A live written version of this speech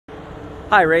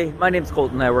Hi Ray, my name's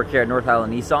Colton. I work here at North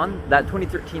Island Nissan. That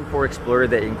 2013 Ford Explorer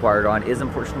that you inquired on is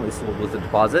unfortunately sold with a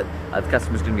deposit. The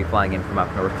customer's going to be flying in from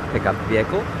up north to pick up the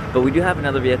vehicle. But we do have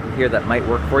another vehicle here that might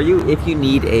work for you if you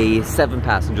need a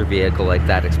 7-passenger vehicle like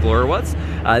that Explorer was.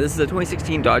 This is a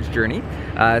 2016 Dodge Journey.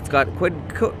 It's got quite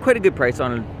a good price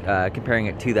on it, comparing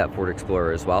it to that Ford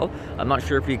Explorer as well. I'm not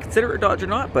sure if you consider it a Dodge or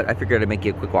not, but I figured I'd make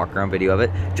you a quick walk around video of it,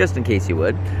 just in case you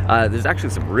would. There's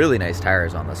actually some really nice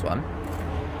tires on this one.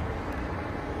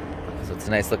 So it's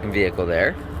a nice looking vehicle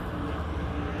there.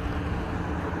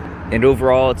 And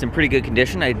overall, it's in pretty good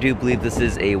condition. I do believe this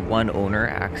is a one-owner,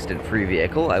 accident-free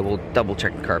vehicle. I will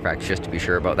double-check the Carfax just to be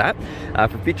sure about that.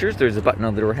 For features, there's a button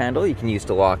on the door handle you can use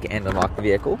to lock and unlock the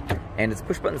vehicle. And it's a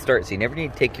push-button start, so you never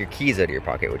need to take your keys out of your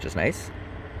pocket, which is nice.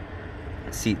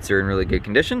 Seats are in really good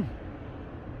condition.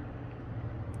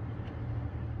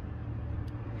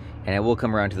 And I will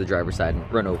come around to the driver's side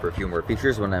and run over a few more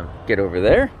features when I get over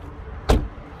there.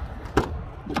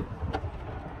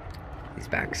 These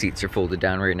back seats are folded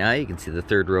down right now. You can see the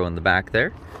third row in the back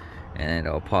there. And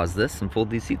I'll pause this and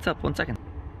fold these seats up 1 second.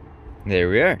 There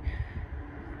we are.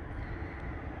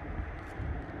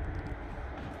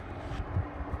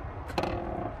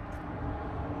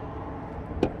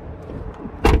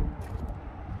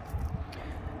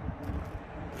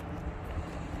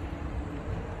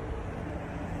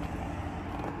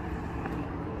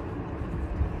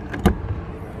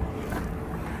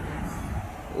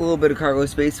 A little bit of cargo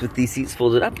space with these seats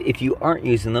folded up. If you aren't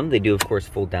using them, they do of course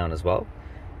fold down as well.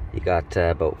 You got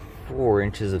about 4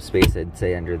 inches of space, I'd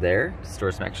say, under there to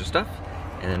store some extra stuff.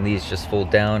 And then these just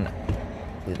fold down.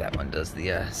 That one does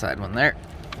the side one there.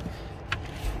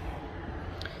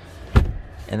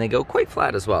 And they go quite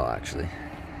flat as well, actually.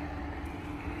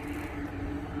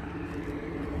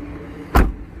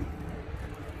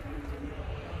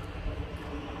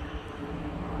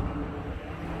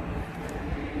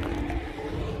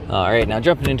 Alright, now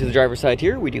jumping into the driver's side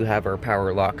here, we do have our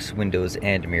power locks, windows,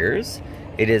 and mirrors.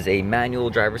 It is a manual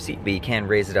driver's seat, but you can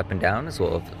raise it up and down as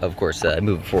well, of course,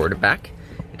 move it forward and back.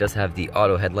 It does have the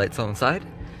auto headlights on the side.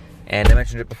 And I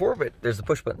mentioned it before, but there's a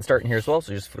push button start in here as well,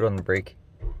 so just put it on the brake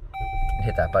and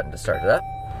hit that button to start it up.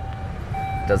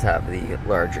 It does have the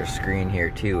larger screen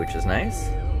here too, which is nice.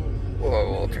 Whoa,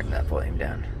 we'll turn that volume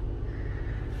down.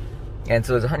 And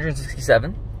so there's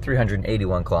 167,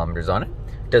 381 kilometers on it.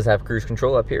 Does have cruise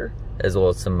control up here, as well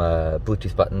as some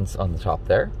Bluetooth buttons on the top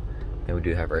there. And we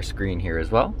do have our screen here as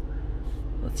well.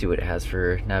 Let's see what it has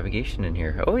for navigation in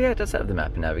here. Oh yeah, it does have the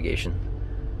map and navigation.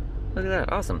 Look at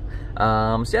that, awesome.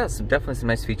 So yeah, definitely some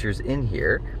nice features in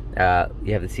here.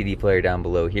 You have the CD player down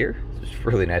below here. It's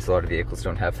really nice, a lot of vehicles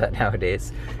don't have that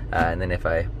nowadays. And then if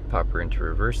I pop her into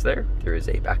reverse there is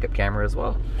a backup camera as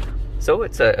well. So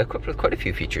it's equipped with quite a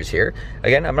few features here.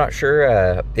 Again, I'm not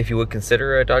sure if you would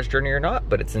consider a Dodge Journey or not,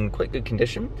 but it's in quite good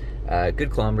condition. Good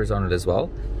kilometers on it as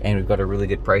well. And we've got a really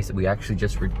good price. We actually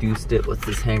just reduced it. What's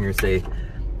this hanger say?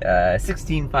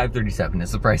 $16,537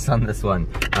 is the price on this one.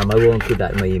 I will include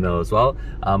that in my email as well.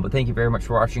 But thank you very much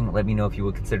for watching. Let me know if you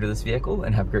would consider this vehicle,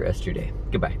 and have a great rest of your day.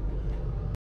 Goodbye.